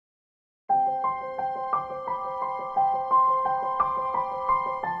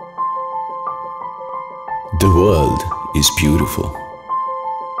The world is beautiful.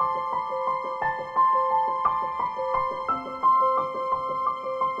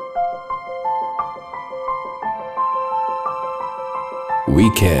 We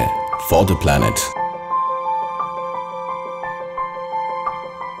care for the planet.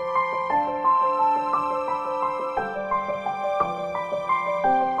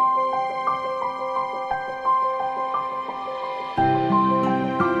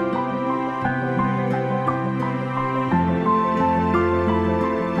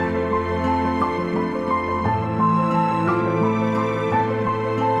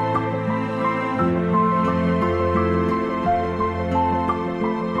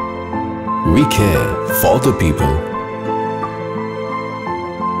 We care for the people.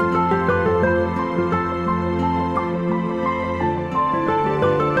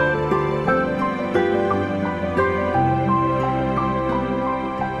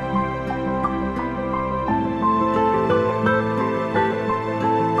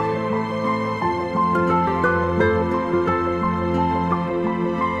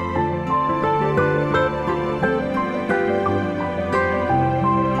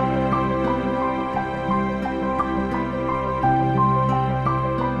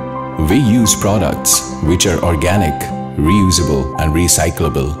 We use products which are organic, reusable and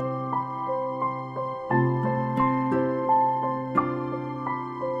recyclable.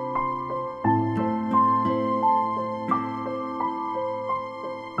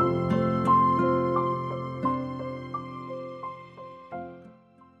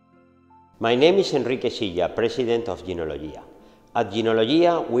 My name is Enrique Silla, President of Ginologia. At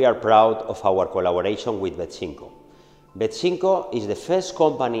Ginologia, we are proud of our collaboration with Beximco. Beximco is the first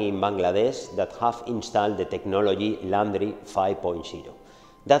company in Bangladesh that have installed the technology Laundry 5.0.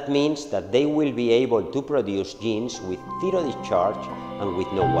 That means that they will be able to produce jeans with zero discharge and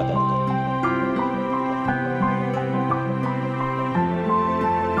with no water at all.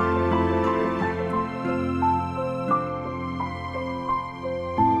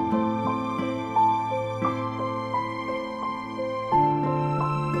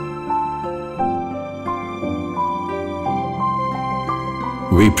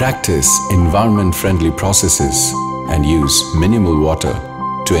 We practice environment-friendly processes and use minimal water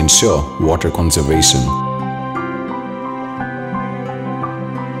to ensure water conservation.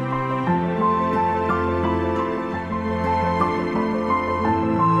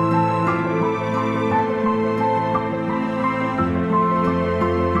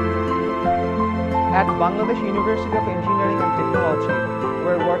 At Bangladesh University of Engineering and Technology,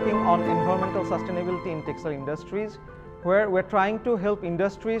 we're working on environmental sustainability in textile industries, where we're trying to help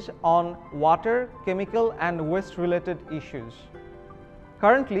industries on water, chemical and waste related issues.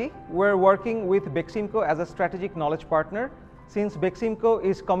 Currently, we're working with Beximco as a strategic knowledge partner, since Beximco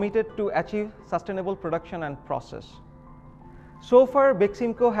is committed to achieve sustainable production and process. So far,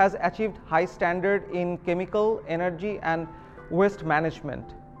 Beximco has achieved high standard in chemical, energy and waste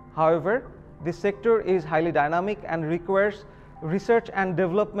management. However, this sector is highly dynamic and requires research and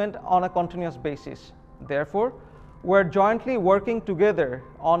development on a continuous basis. Therefore, we're jointly working together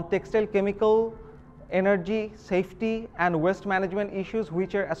on textile, chemical, energy, safety and waste management issues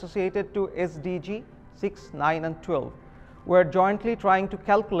which are associated to SDG 6, 9 and 12. We're jointly trying to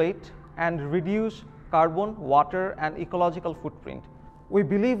calculate and reduce carbon, water and ecological footprint. We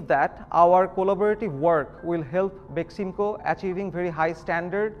believe that our collaborative work will help Beximco achieving very high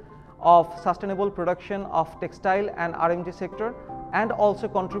standard of sustainable production of textile and RMG sector and also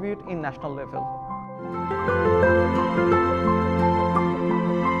contribute in national level.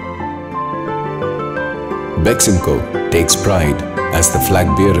 Beximco takes pride as the flag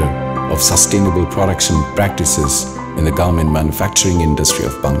bearer of sustainable production practices in the garment manufacturing industry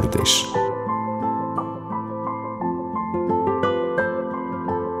of Bangladesh.